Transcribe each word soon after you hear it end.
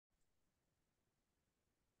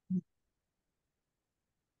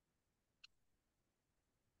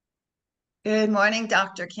Good morning,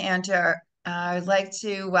 Dr. Kantor. I'd like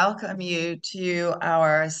to welcome you to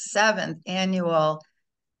our seventh annual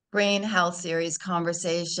Brain Health Series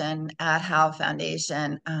conversation at Howe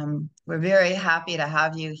Foundation. We're very happy to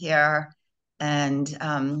have you here. And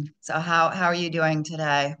so how are you doing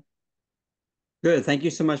today? Good. Thank you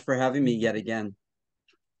so much for having me yet again.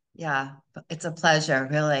 Yeah, it's a pleasure,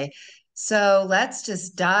 really. So let's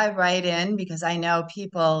just dive right in because I know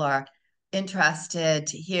people are interested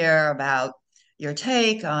to hear about your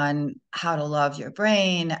take on how to love your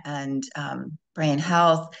brain and brain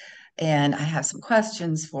health. And I have some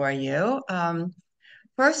questions for you.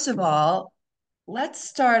 First of all, let's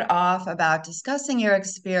start off about discussing your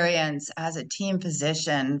experience as a team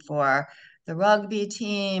physician for the rugby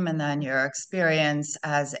team and then your experience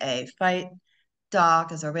as a fight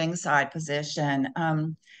doc as a ringside position.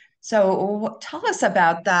 So tell us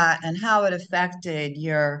about that and how it affected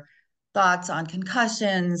your thoughts on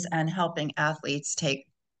concussions and helping athletes take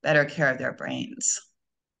better care of their brains.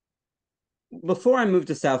 Before I moved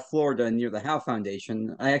to South Florida near the Howe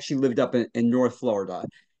Foundation, I actually lived up in North Florida.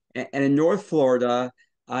 And in North Florida,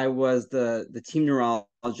 I was the team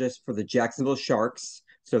neurologist for the Jacksonville Sharks,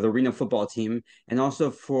 so the arena football team, and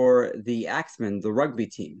also for the Axemen, the rugby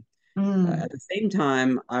team. Mm, At the same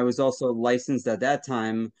time, I was also licensed at that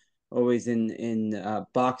time, always in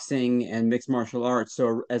boxing and mixed martial arts.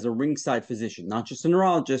 So as a ringside physician, not just a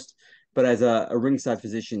neurologist, but as a ringside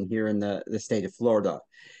physician here in the state of Florida.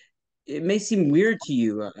 It may seem weird to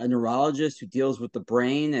you, a neurologist who deals with the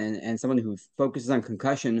brain and someone who focuses on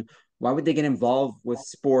concussion. Why would they get involved with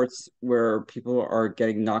sports where people are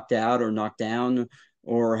getting knocked out or knocked down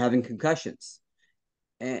or having concussions?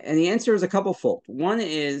 And the answer is a couple fold. One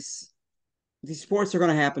is these sports are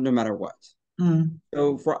going to happen no matter what. mm,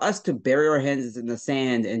 So for us to bury our heads in the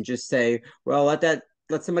sand and just say, well, let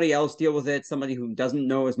somebody else deal with it, somebody who doesn't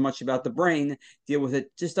know as much about the brain deal with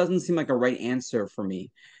it, just doesn't seem like a right answer for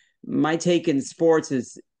me. My take in sports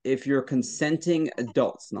is if you're consenting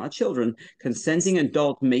adults, not children, consenting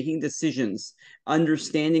adults making decisions,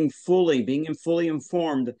 understanding fully, being fully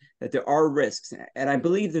informed that there are risks. And I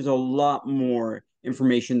believe there's a lot more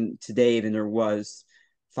information today than there was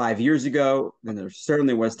 5 years ago, than there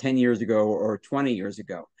certainly was 10 years ago or 20 years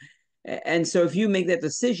ago. And so if you make that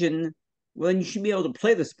decision, well, then you should be able to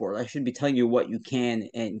play the sport. I should be telling you what you can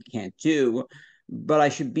and can't do, but I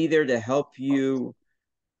should be there to help you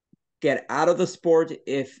get out of the sport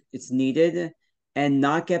if it's needed and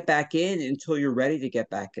not get back in until you're ready to get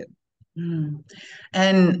back in. mm.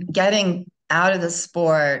 And getting out of the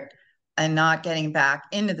sport and not getting back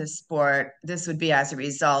into the sport, this would be as a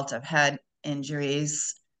result of head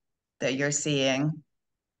injuries that you're seeing.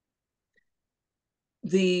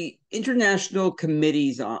 The international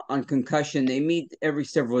committees on concussion, they meet every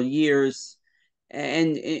several years.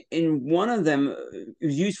 And in one of them, it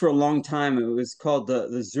was used for a long time. It was called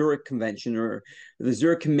the Zurich Convention or the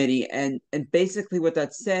Zurich Committee. And basically, what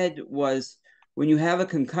that said was when you have a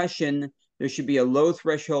concussion, there should be a low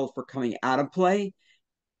threshold for coming out of play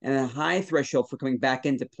and a high threshold for coming back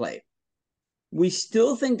into play. We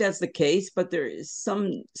still think that's the case, but there is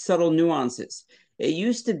some subtle nuances. It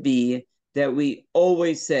used to be that we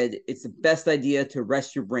always said it's the best idea to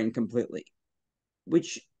rest your brain completely,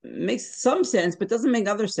 which makes some sense, but doesn't make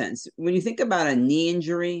other sense. When you think about a knee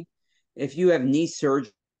injury, if you have knee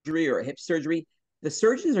surgery or a hip surgery, the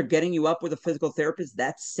surgeons are getting you up with a physical therapist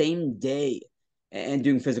that same day and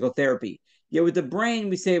doing physical therapy. Yet with the brain,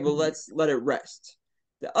 we say, well, let's let it rest.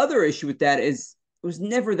 The other issue with that is it was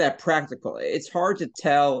never that practical. It's hard to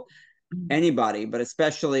tell anybody, but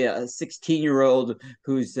especially a 16-year-old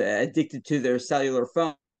who's addicted to their cellular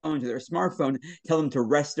phone, to their smartphone, tell them to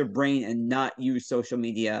rest their brain and not use social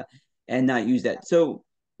media and not use that. So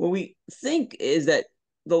what we think is that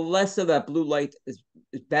the less of that blue light is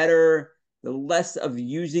better, the less of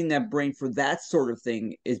using that brain for that sort of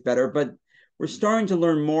thing is better. But we're starting to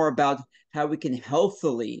learn more about how we can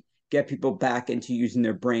healthily get people back into using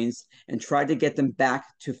their brains and try to get them back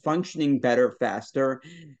to functioning better, faster.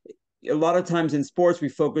 A lot of times in sports, we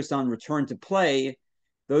focus on return to play.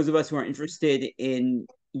 Those of us who are interested in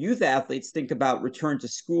youth athletes think about return to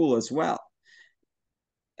school as well.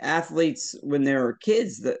 Athletes, when they're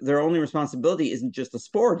kids, their only responsibility isn't just the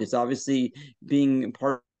sport, it's obviously being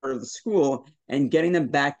part of the school, and getting them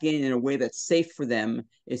back in a way that's safe for them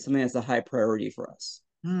is something that's a high priority for us.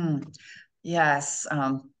 Mm, yes,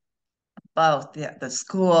 both the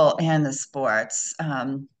school and the sports.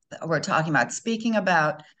 We're talking about speaking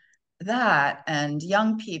about that and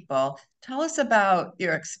young people. Tell us about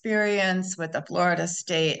your experience with the Florida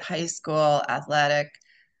State High School Athletic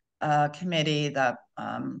Committee, the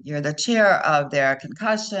You're the chair of their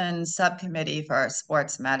concussion subcommittee for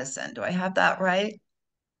sports medicine. Do I have that right?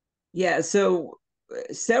 Yeah, so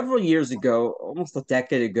several years ago, almost a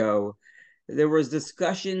decade ago, there was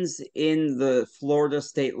discussions in the Florida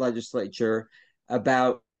state legislature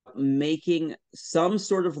about making some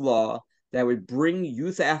sort of law that would bring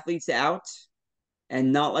youth athletes out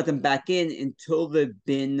and not let them back in until they've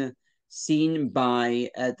been seen by,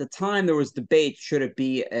 at the time there was debate, should it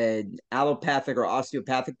be an allopathic or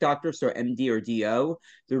osteopathic doctor, so MD or DO,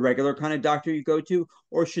 the regular kind of doctor you go to,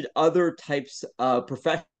 or should other types of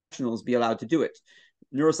professionals be allowed to do it?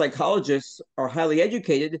 Neuropsychologists are highly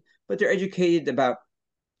educated, but they're educated about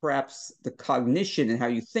perhaps the cognition and how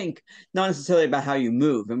you think, not necessarily about how you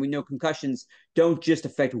move. And we know concussions don't just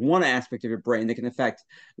affect one aspect of your brain, they can affect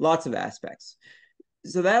lots of aspects.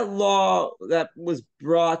 So that law that was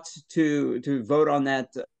brought to vote on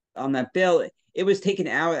that bill, it was taken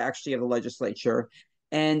out actually of the legislature,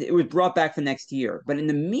 and it was brought back for next year. But in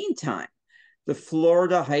the meantime, the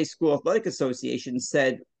Florida High School Athletic Association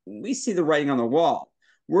said, we see the writing on the wall.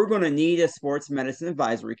 We're going to need a sports medicine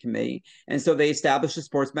advisory committee. And so they established a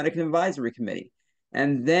sports medicine advisory committee.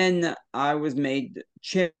 And then I was made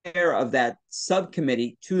chair of that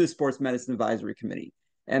subcommittee to the sports medicine advisory committee.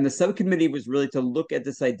 And the subcommittee was really to look at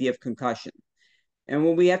this idea of concussion. And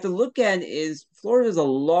what we have to look at is Florida is a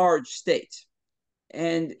large state.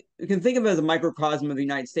 And you can think of it as a microcosm of the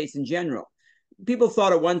United States in general. People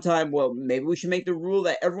thought at one time, well, maybe we should make the rule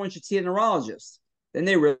that everyone should see a neurologist. Then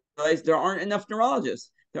they realized there aren't enough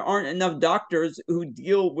neurologists. There aren't enough doctors who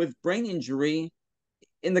deal with brain injury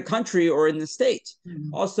in the country or in the state.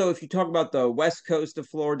 Mm-hmm. Also, if you talk about the west coast of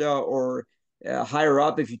Florida or higher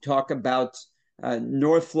up, if you talk about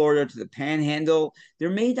North Florida to the Panhandle, there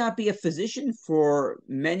may not be a physician for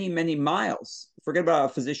many, many miles. Forget about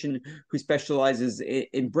a physician who specializes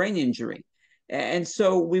in brain injury. And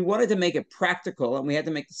so we wanted to make it practical, and we had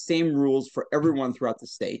to make the same rules for everyone throughout the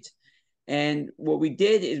state. And what we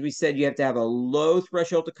did is we said you have to have a low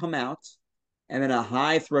threshold to come out and then a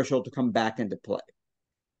high threshold to come back into play.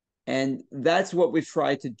 And that's what we've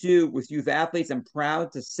tried to do with youth athletes. I'm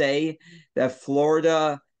proud to say that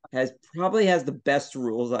Florida probably has the best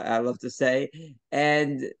rules, I love to say.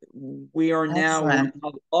 And we are now one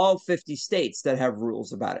of all 50 states that have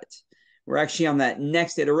rules about it. We're actually on that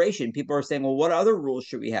next iteration. People are saying, well, what other rules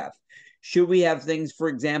should we have? Should we have things, for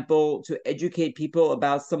example, to educate people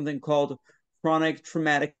about something called chronic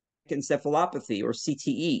traumatic encephalopathy, or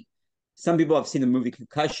CTE? Some people have seen the movie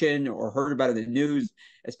Concussion or heard about it in the news,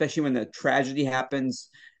 especially when the tragedy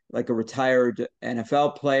happens, like a retired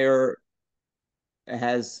NFL player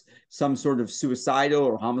has some sort of suicidal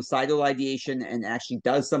or homicidal ideation and actually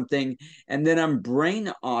does something. And then on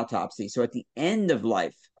brain autopsy, so at the end of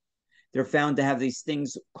life, they're found to have these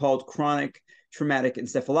things called chronic traumatic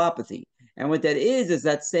encephalopathy. And what that is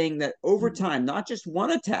that saying that over time, not just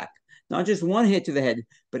one attack, not just one hit to the head,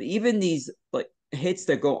 but even these like hits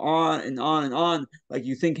that go on and on and on, like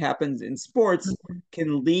you think happens in sports,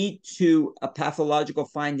 can lead to a pathological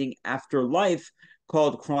finding after life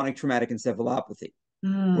called chronic traumatic encephalopathy.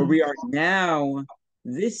 Where we are now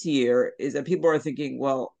this year is that people are thinking,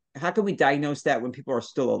 well, how can we diagnose that when people are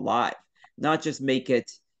still alive? Not just make it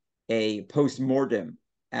a post-mortem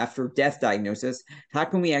after death diagnosis. How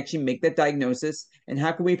can we actually make that diagnosis, and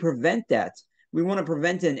how can we prevent that? We want to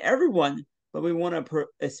prevent it in everyone, but we want to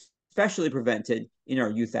especially prevent it in our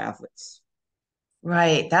youth athletes.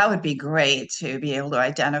 Right. That would be great to be able to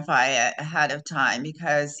identify it ahead of time,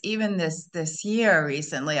 because even this year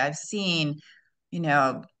recently, I've seen,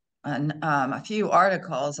 a few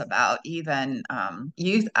articles about even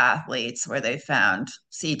youth athletes where they found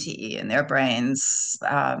CTE in their brains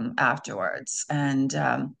afterwards. And,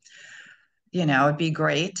 it'd be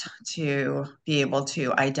great to be able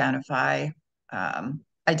to identify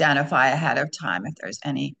ahead of time if there's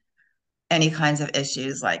any kinds of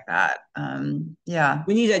issues like that. Yeah.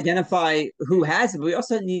 We need to identify who has it, but we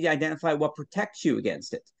also need to identify what protects you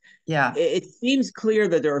against it. Yeah. It seems clear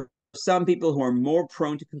that there are some people who are more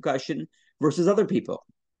prone to concussion versus other people.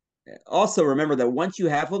 Also, remember that once you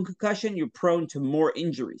have one concussion, you're prone to more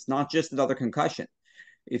injuries, not just another concussion.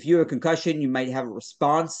 If you have a concussion, you might have a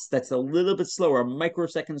response that's a little bit slower, a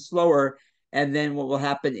microsecond slower. And then what will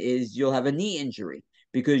happen is you'll have a knee injury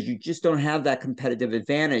because you just don't have that competitive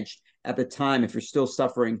advantage at the time if you're still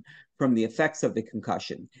suffering from the effects of the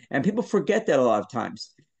concussion. And people forget that a lot of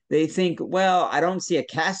times. They think, well, I don't see a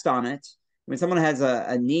cast on it. When someone has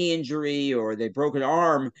a knee injury or they broke an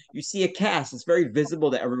arm, you see a cast. It's very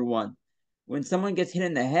visible to everyone. When someone gets hit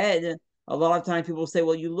in the head, a lot of times people say,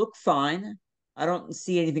 well, you look fine. I don't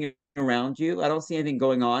see anything around you. I don't see anything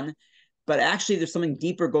going on. but actually there's something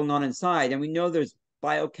deeper going on inside. And we know there's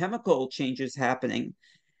biochemical changes happening.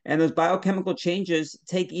 And those biochemical changes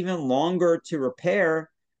take even longer to repair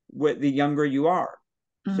the younger you are.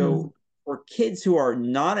 Mm. So for kids who are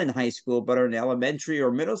not in high school, but are in elementary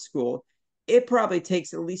or middle school, it probably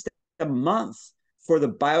takes at least a month for the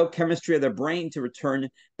biochemistry of the brain to return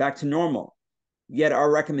back to normal. Yet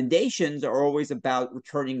our recommendations are always about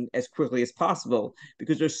returning as quickly as possible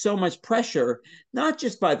because there's so much pressure, not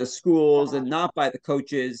just by the schools and not by the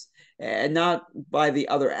coaches and not by the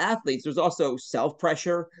other athletes. There's also self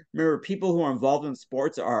pressure. Remember, people who are involved in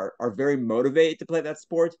sports are very motivated to play that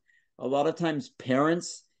sport. A lot of times,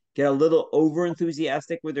 parents get a little over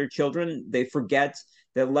enthusiastic with their children. They forget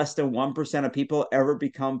that less than 1% of people ever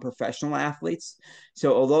become professional athletes.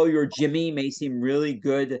 So, although your Jimmy may seem really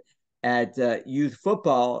good at youth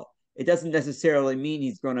football, it doesn't necessarily mean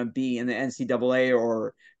he's going to be in the NCAA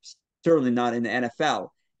or certainly not in the NFL.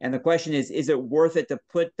 And the question is it worth it to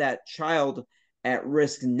put that child at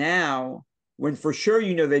risk now when for sure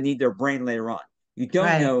you know they need their brain later on? You don't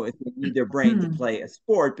Right. know if they need their brain to Hmm. play a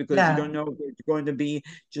sport because you Yeah. don't know if they're going to be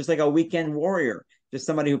just like a weekend warrior, just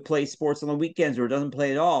somebody who plays sports on the weekends or doesn't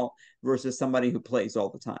play at all versus somebody who plays all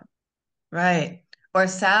the time. Right. Or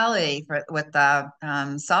Sally with the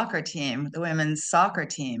soccer team, the women's soccer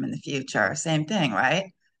team in the future. Same thing, right?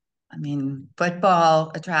 I mean, football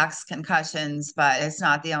attracts concussions, but it's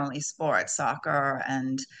not the only sport. Soccer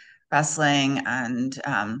and wrestling and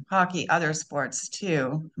hockey, other sports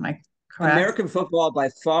too. Am I correct? American football by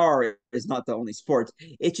far is not the only sport.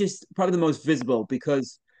 It's just probably the most visible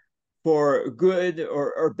because for good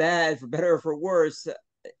or bad, for better or for worse,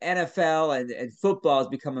 NFL and football has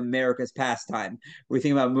become America's pastime. We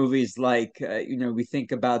think about movies like, we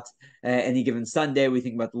think about Any Given Sunday, we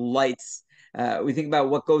think about the lights, we think about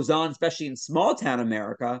what goes on, especially in small town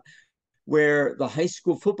America, where the high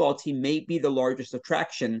school football team may be the largest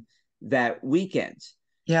attraction that weekend.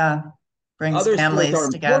 Yeah. Brings Other sports are families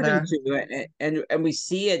important together. too, and we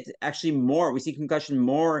see it actually more. We see concussion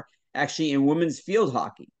more actually in women's field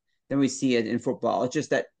hockey than we see it in football. It's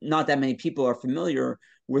just that not that many people are familiar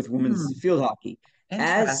with women's Hmm. field hockey. As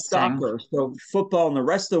Interesting. soccer, so football in the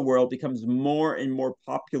rest of the world becomes more and more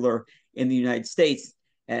popular in the United States.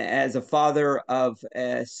 As a father of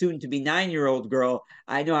a soon to be 9-year old girl,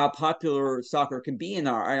 I know how popular soccer can be in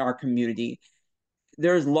our community.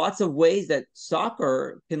 There's lots of ways that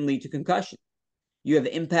soccer can lead to concussion. You have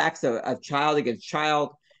impacts of child against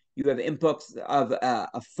child. You have impacts of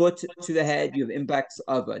a foot to the head. You have impacts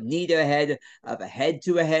of a knee to a head, of a head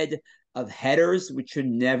to a head, of headers, which should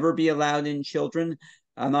never be allowed in children.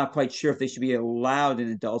 I'm not quite sure if they should be allowed in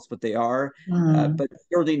adults, but they are, Hmm. but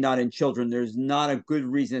certainly not in children. There's not a good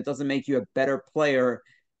reason. It doesn't make you a better player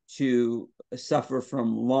to suffer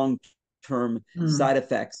from long-term Hmm. side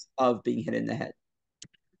effects of being hit in the head.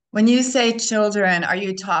 When you say children, are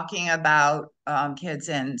you talking about kids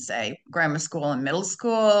in, say, grammar school and middle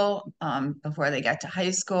school before they get to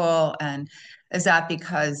high school? And is that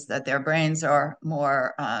because that their brains are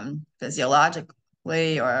more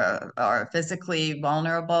physiologically or physically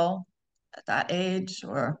vulnerable at that age?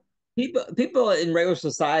 Or People in regular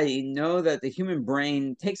society know that the human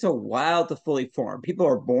brain takes a while to fully form. People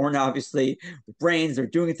are born obviously with brains, they're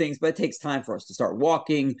doing things, but it takes time for us to start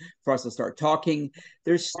walking, for us to start talking.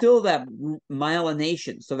 There's still that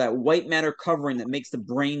myelination, so that white matter covering that makes the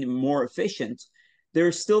brain more efficient.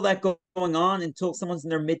 There's still that going on until someone's in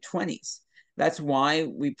their mid-20s. That's why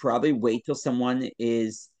we probably wait till someone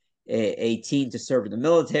is 18 to serve in the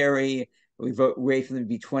military. We wait for them to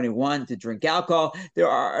be 21 to drink alcohol. There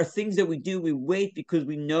are things that we do. We wait because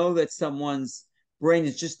we know that someone's brain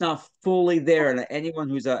is just not fully there. And anyone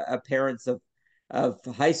who's a parent of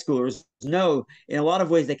high schoolers know in a lot of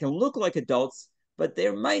ways they can look like adults, but they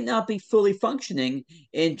might not be fully functioning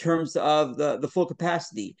in terms of the full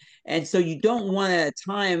capacity. And so you don't want at a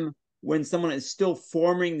time when someone is still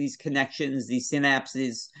forming these connections, these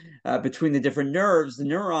synapses between the different nerves, the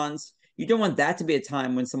neurons, you don't want that to be a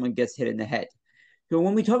time when someone gets hit in the head. So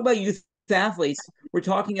when we talk about youth athletes, we're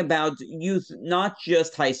talking about youth, not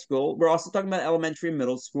just high school. We're also talking about elementary and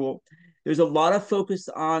middle school. There's a lot of focus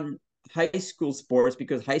on high school sports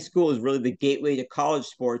because high school is really the gateway to college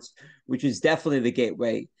sports, which is definitely the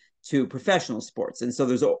gateway to professional sports. And so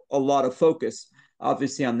there's a lot of focus,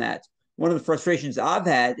 obviously, on that. One of the frustrations I've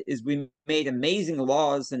had is we made amazing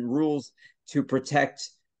laws and rules to protect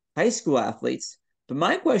high school athletes. But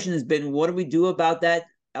my question has been, what do we do about that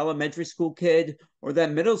elementary school kid or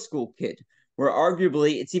that middle school kid, where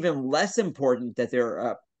arguably it's even less important that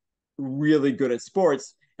they're really good at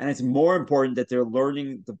sports, and it's more important that they're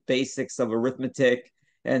learning the basics of arithmetic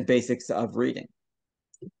and basics of reading.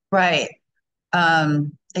 right.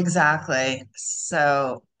 Exactly.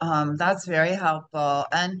 So that's very helpful.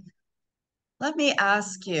 And let me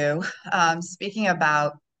ask you, speaking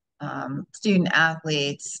about student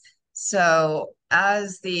athletes, so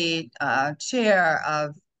as the chair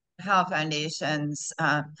of HAL Foundation's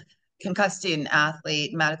Concussed Student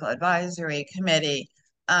Athlete Medical Advisory Committee,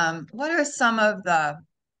 what are some of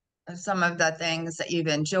the things that you've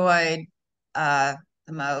enjoyed the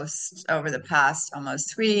most over the past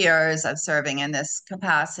almost 3 years of serving in this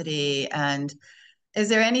capacity? And is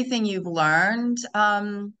there anything you've learned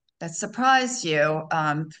that surprised you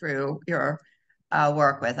through your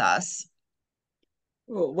work with us?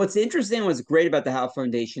 Well, what's interesting, what's great about the Howe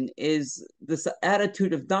Foundation is this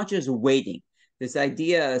attitude of not just waiting. This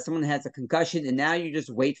idea someone has a concussion and now you just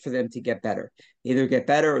wait for them to get better. They either get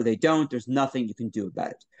better or they don't. There's nothing you can do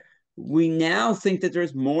about it. We now think that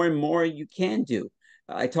there's more and more you can do.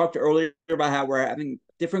 I talked earlier about how we're having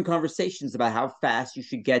different conversations about how fast you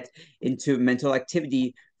should get into mental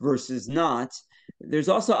activity versus not. There's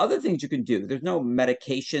also other things you can do. There's no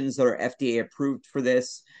medications that are FDA approved for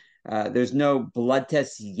this. There's no blood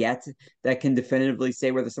tests yet that can definitively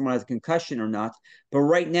say whether someone has a concussion or not. But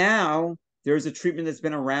right now, there's a treatment that's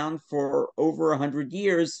been around for over 100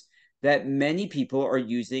 years that many people are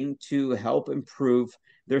using to help improve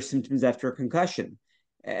their symptoms after a concussion.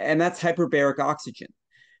 And that's hyperbaric oxygen.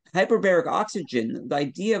 Hyperbaric oxygen, the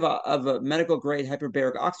idea of a medical grade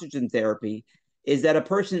hyperbaric oxygen therapy is that a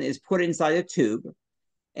person is put inside a tube,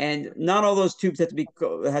 and not all those tubes have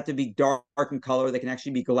to be dark in color. They can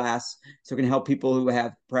actually be glass, so it can help people who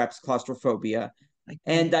have perhaps claustrophobia.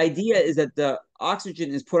 And Okay. the idea is that the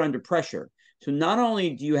oxygen is put under pressure. So not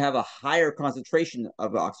only do you have a higher concentration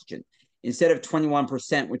of oxygen, instead of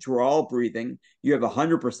 21%, which we're all breathing, you have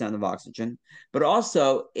 100% of oxygen, but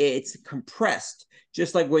also it's compressed,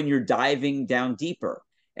 just like when you're diving down deeper.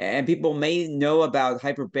 And people may know about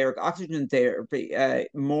hyperbaric oxygen therapy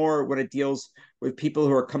more when it deals with people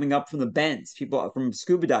who are coming up from the bends, people from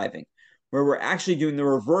scuba diving, where we're actually doing the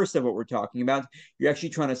reverse of what we're talking about. You're actually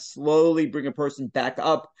trying to slowly bring a person back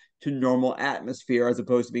up to normal atmosphere as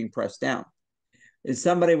opposed to being pressed down. In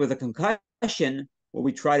somebody with a concussion, what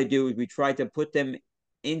we try to do is we try to put them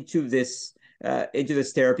into this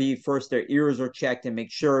therapy. First, their ears are checked and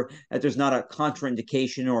make sure that there's not a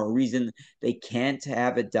contraindication or a reason they can't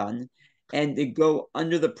have it done. And they go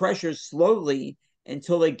under the pressure slowly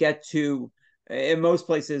until they get to, in most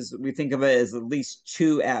places, we think of it as at least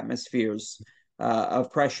 2 atmospheres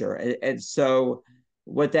of pressure. And so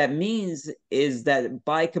what that means is that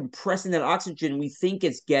by compressing that oxygen, we think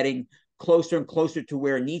it's getting closer and closer to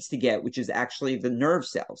where it needs to get, which is actually the nerve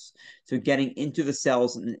cells. So getting into the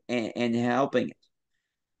cells and helping it.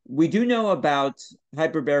 We do know about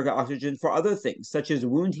hyperbaric oxygen for other things, such as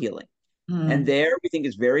wound healing. And Hmm. there we think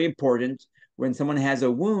it's very important when someone has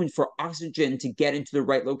a wound for oxygen to get into the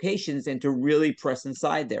right locations and to really press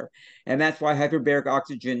inside there. And that's why hyperbaric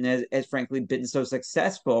oxygen has frankly been so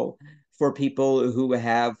successful for people who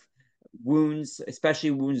have wounds,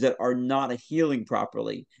 especially wounds that are not healing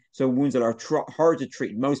properly. So wounds that are hard to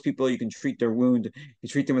treat. Most people, you can treat their wound, you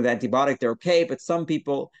treat them with antibiotic, they're okay. But some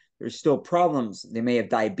people, there's still problems. They may have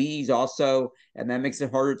diabetes also, and that makes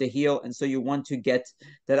it harder to heal. And so you want to get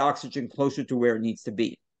that oxygen closer to where it needs to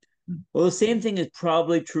be. Well, the same thing is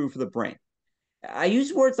probably true for the brain. I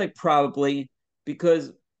use words like probably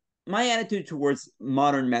because my attitude towards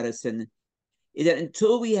modern medicine is that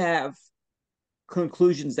until we have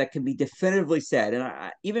conclusions that can be definitively said,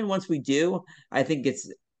 and even once we do, I think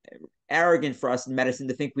it's arrogant for us in medicine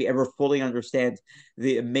to think we ever fully understand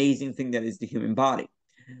the amazing thing that is the human body.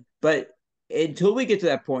 But until we get to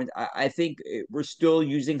that point, I think we're still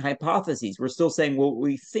using hypotheses. We're still saying what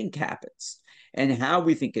we think happens and how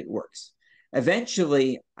we think it works.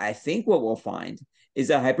 Eventually, I think what we'll find is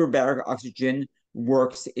that hyperbaric oxygen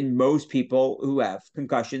works in most people who have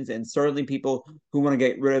concussions, and certainly people who want to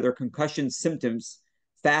get rid of their concussion symptoms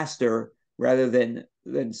faster rather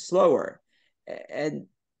than slower. And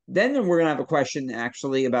then we're going to have a question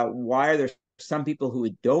actually about why are there some people who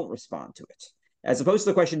don't respond to it. As opposed to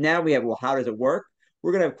the question now we have, well, how does it work?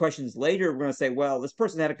 We're going to have questions later. We're going to say, well, this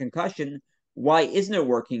person had a concussion. Why isn't it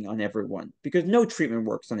working on everyone? Because no treatment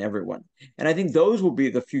works on everyone. And I think those will be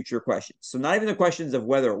the future questions. So not even the questions of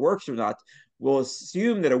whether it works or not. We'll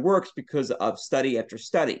assume that it works because of study after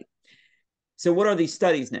study. So what are these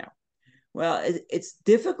studies now? Well, it's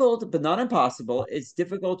difficult, but not impossible. It's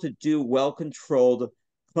difficult to do well-controlled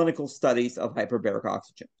clinical studies of hyperbaric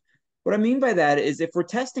oxygen. What I mean by that is if we're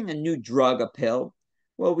testing a new drug, a pill,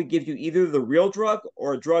 well, we give you either the real drug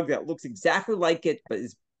or a drug that looks exactly like it, but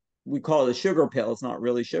we call it a sugar pill. It's not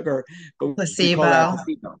really sugar, but we call that Placebo.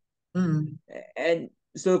 placebo. Mm. And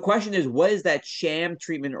so the question is, what is that sham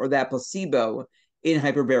treatment or that placebo in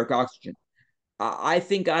hyperbaric oxygen? I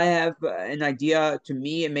think I have an idea. To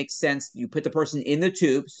me, it makes sense. You put the person in the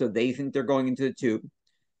tube, so they think they're going into the tube.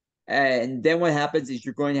 And then what happens is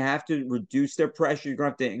you're going to have to reduce their pressure. You're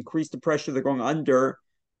going to have to increase the pressure they're going under.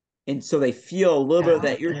 And so they feel a little bit of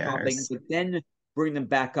that ear popping, There's, but then bring them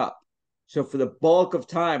back up. So for the bulk of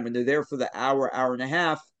time, when they're there for the hour, hour and a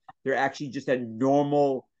half, they're actually just at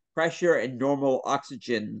normal pressure and normal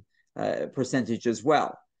oxygen percentage as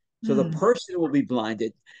well. So the mm, person will be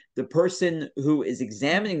blinded. The person who is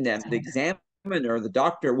examining them, the examiner, the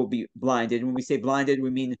doctor will be blinded. When we say blinded,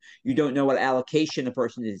 we mean you don't know what allocation the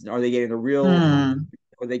person is. Are they getting a real, mm,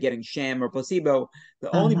 are they getting sham or placebo?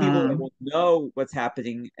 The only people that mm-hmm. will know what's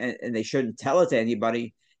happening, and they shouldn't tell it to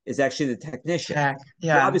anybody, is actually the technician. Check. So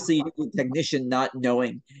Yeah. obviously, you need the technician not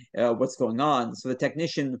knowing what's going on. So the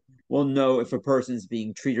technician will know if a person's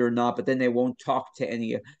being treated or not, but then they won't talk to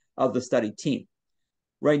any of the study team.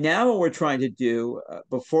 Right now, what we're trying to do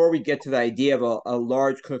before we get to the idea of a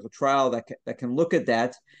large clinical trial that can look at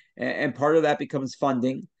that, and part of that becomes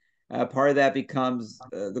funding. Part of that becomes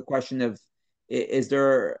the question of, is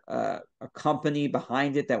there a company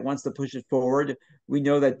behind it that wants to push it forward? We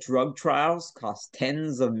know that drug trials cost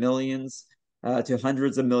tens of millions to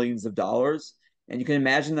hundreds of millions of dollars. And you can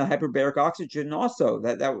imagine the hyperbaric oxygen also,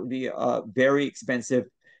 that would be a very expensive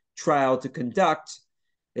trial to conduct.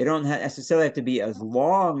 They don't necessarily have to be as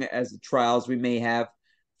long as the trials we may have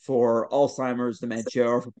for Alzheimer's, dementia,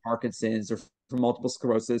 or for Parkinson's, or for multiple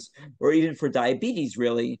sclerosis, or even for diabetes,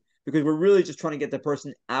 really, because we're really just trying to get the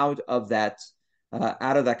person out of that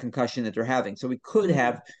concussion that they're having. So we could Mm,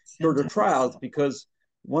 have shorter trials, fantastic. because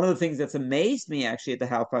one of the things that's amazed me actually at the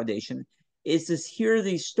Howe Foundation is to hear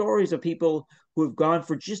these stories of people who have gone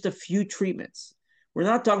for just a few treatments. We're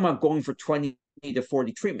not talking about going for 20 to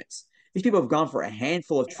 40 treatments. These people have gone for a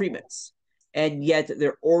handful of treatments, and yet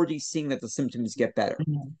they're already seeing that the symptoms get better.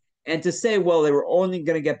 Mm, And to say, well, they were only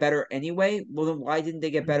going to get better anyway, well, then why didn't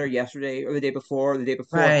they get better yesterday or the day before or the day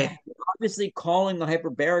before? right. They're obviously calling the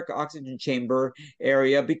hyperbaric oxygen chamber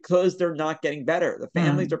area because they're not getting better. The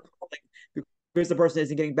families Mm, are calling because the person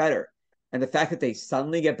isn't getting better. And the fact that they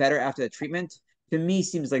suddenly get better after the treatment, to me,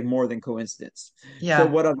 seems like more than coincidence. So yeah.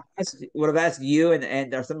 what I've asked you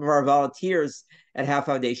and some of our volunteers at Howe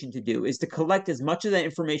Foundation to do is to collect as much of that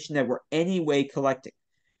information that we're anyway collecting.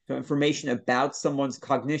 So information about someone's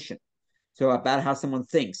cognition, so about how someone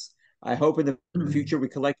thinks. I hope in the Mm, future we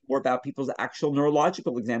collect more about people's actual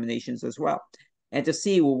neurological examinations as well, and to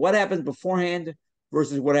see, well, what happens beforehand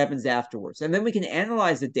versus what happens afterwards. And then we can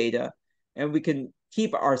analyze the data, and we can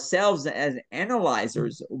keep ourselves as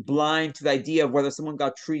analyzers blind to the idea of whether someone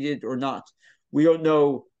got treated or not. We don't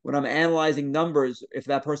know when I'm analyzing numbers if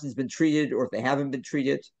that person's been treated or if they haven't been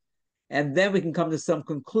treated. And then we can come to some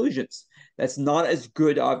conclusions. That's not as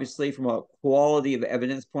good, obviously, from a quality of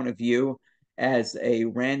evidence point of view as a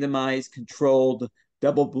randomized, controlled,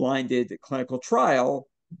 double blinded clinical trial,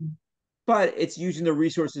 but it's using the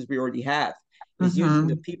resources we already have. It's using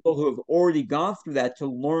the mm-hmm. people who have already gone through that to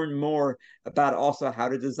learn more about also how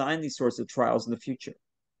to design these sorts of trials in the future.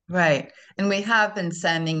 Right. And we have been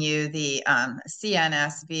sending you the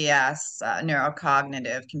CNSVS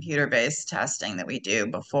neurocognitive computer-based testing that we do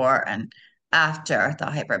before and after the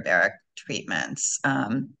hyperbaric treatments.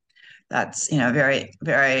 That's, very,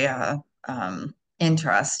 very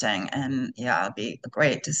interesting. And yeah, it'd be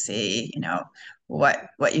great to see,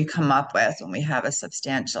 what you come up with when we have a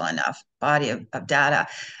substantial enough body of data.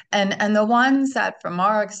 And the ones that from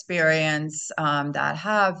our experience that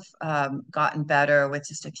have gotten better with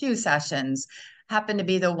just a few sessions happen to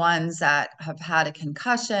be the ones that have had a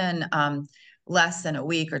concussion less than a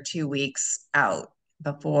week or 2 weeks out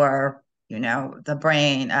before the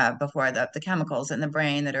brain before the chemicals in the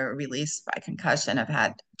brain that are released by concussion have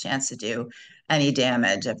had a chance to do any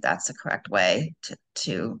damage, if that's the correct way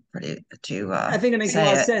to I think it makes a lot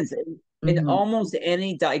say of it. sense. In Hmm. almost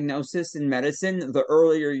any diagnosis in medicine, the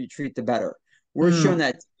earlier you treat, the better. We're shown Mm,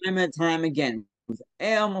 that time and time again with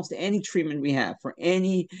almost any treatment we have for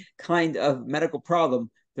any kind of medical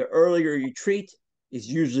problem. The earlier you treat is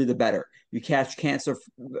usually the better. You catch cancer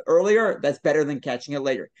earlier, that's better than catching it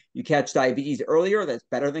later. You catch diabetes earlier, that's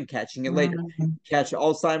better than catching it later. mm, Catch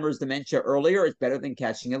Alzheimer's, dementia earlier, it's better than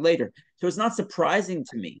catching it later. So it's not surprising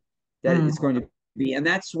to me that it's mm, going to be. And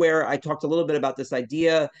that's where I talked a little bit about this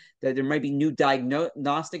idea that there might be new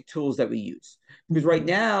diagnostic tools that we use. Because right mm,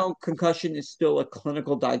 now, concussion is still a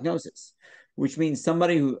clinical diagnosis, which means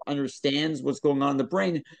somebody who understands what's going on in the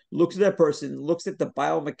brain looks at that person, looks at the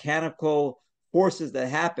biomechanical forces that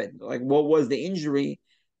happen, like what was the injury,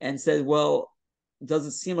 and says, well, does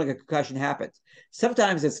it seem like a concussion happens.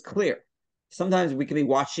 Sometimes it's clear. Sometimes we could be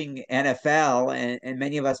watching NFL, and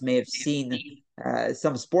many of us may have seen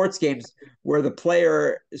some sports games where the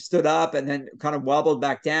player stood up and then kind of wobbled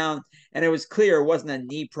back down, and it was clear it wasn't a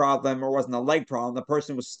knee problem or wasn't a leg problem. The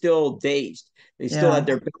person was still dazed. They still Yeah. had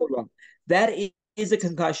their bell rung. That is a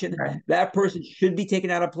concussion. Right. That person should be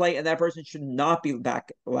taken out of play, and that person should not be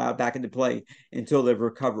allowed back into play until they've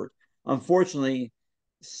recovered. Unfortunately,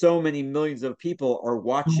 so many millions of people are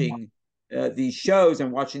watching these shows and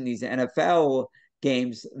watching these NFL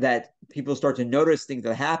games that people start to notice things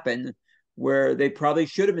that happen where they probably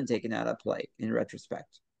should have been taken out of play in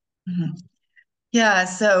retrospect. Mhm. Yeah,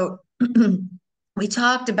 so we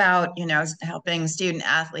talked about, helping student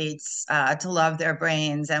athletes to love their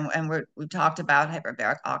brains, and we've talked about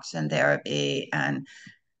hyperbaric oxygen therapy and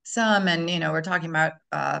we're talking about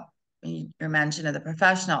your mention of the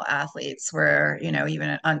professional athletes where, even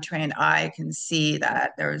an untrained eye can see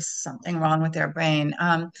that there's something wrong with their brain.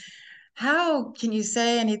 How can you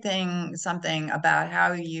say something about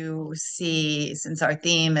how you see, since our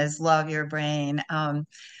theme is love your brain,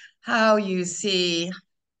 how you see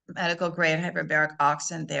medical grade hyperbaric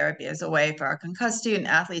oxygen therapy as a way for our concussed student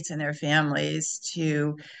athletes and their families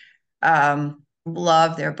to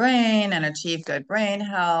love their brain and achieve good brain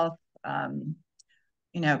health?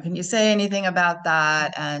 Can you say anything about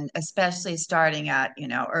that? And especially starting at,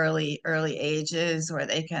 early ages where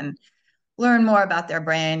they can learn more about their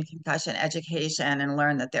brain, concussion education, and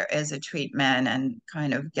learn that there is a treatment and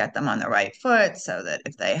kind of get them on the right foot so that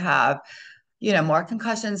if they have, more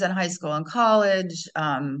concussions in high school and college,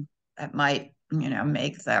 that might,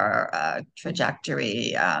 make their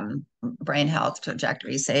trajectory, brain health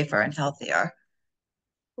trajectory safer and healthier.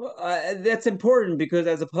 Well, that's important because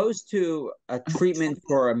as opposed to a treatment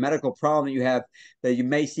for a medical problem that you have that you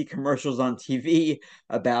may see commercials on TV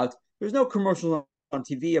about, there's no commercials on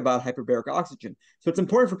TV about hyperbaric oxygen. So it's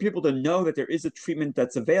important for people to know that there is a treatment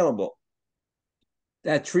that's available.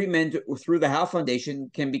 That treatment through the Howe Foundation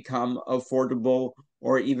can become affordable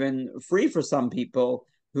or even free for some people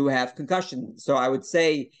who have concussion. So I would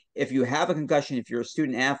say if you have a concussion, if you're a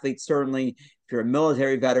student athlete, certainly, if you're a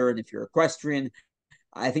military veteran, if you're equestrian,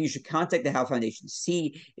 I think you should contact the Howe Foundation,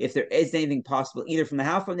 see if there is anything possible, either from the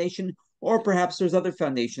Howe Foundation or perhaps there's other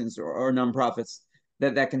foundations or nonprofits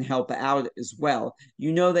that can help out as well.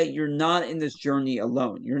 You know that you're not in this journey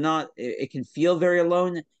alone. You're not, it can feel very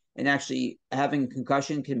alone. And actually, having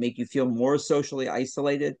concussion can make you feel more socially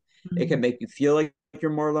isolated. It can make you feel like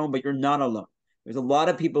you're more alone, but you're not alone. There's a lot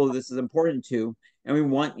of people who this is important to, and we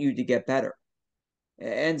want you to get better.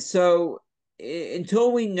 And so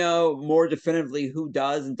until we know more definitively who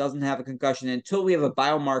does and doesn't have a concussion, until we have a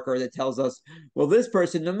biomarker that tells us, well, this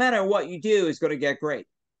person, no matter what you do, is going to get great.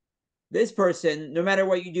 This person, no matter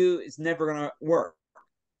what you do, is never going to work.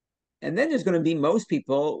 And then there's going to be most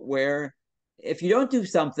people where if you don't do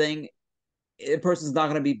something, the person's not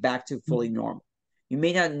going to be back to fully normal. You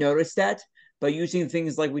may not notice that, but using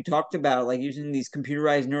things like we talked about, like using these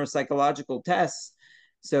computerized neuropsychological tests,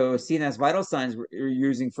 so CNS vital signs we're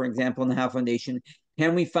using, for example, in the Howe Foundation,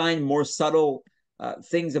 can we find more subtle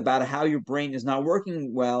things about how your brain is not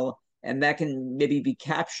working well, and that can maybe be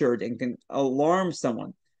captured and can alarm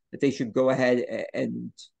someone that they should go ahead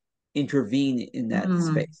and intervene in that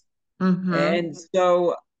space. Mm-hmm. And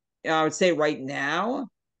so I would say right now,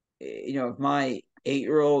 if my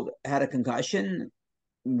 8-year-old had a concussion,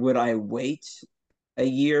 would I wait a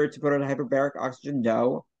year to put on hyperbaric oxygen?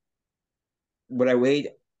 No. Would I wait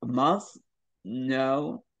a month?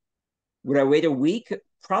 No. Would I wait a week?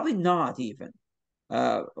 Probably not even.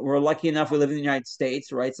 We're lucky enough we live in the United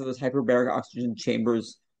States, right? So there's hyperbaric oxygen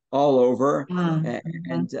chambers all over.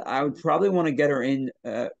 Mm-hmm. And I would probably want to get her in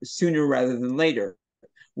sooner rather than later.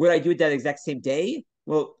 Would I do it that exact same day?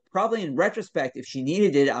 Well, probably in retrospect, if she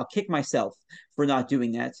needed it, I'll kick myself for not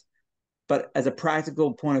doing that. But as a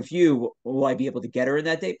practical point of view, will I be able to get her in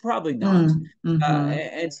that day? Probably not. Mm-hmm.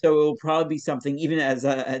 And so it will probably be something, even as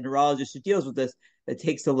a neurologist who deals with this, that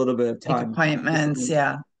takes a little bit of Make time appointments,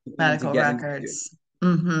 yeah. to Medical get into. records.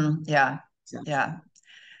 Mm-hmm. Yeah. Exactly. Yeah.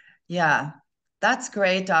 Yeah. That's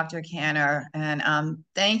great, Dr. Canner. And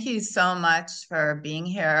thank you so much for being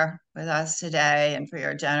here with us today and for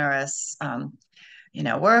your generous,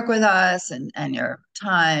 work with us and your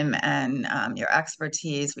time and your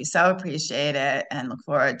expertise. We so appreciate it and look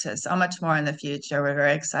forward to so much more in the future. We're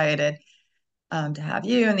very excited to have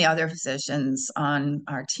you and the other physicians on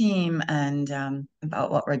our team and about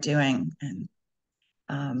what we're doing. And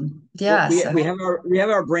Well, yeah, we so we have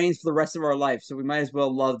our brains for the rest of our life, so we might as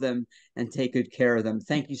well love them and take good care of them.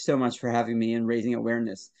 Thank you so much for having me and raising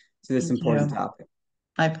awareness to this thank important you. topic.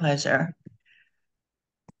 My pleasure.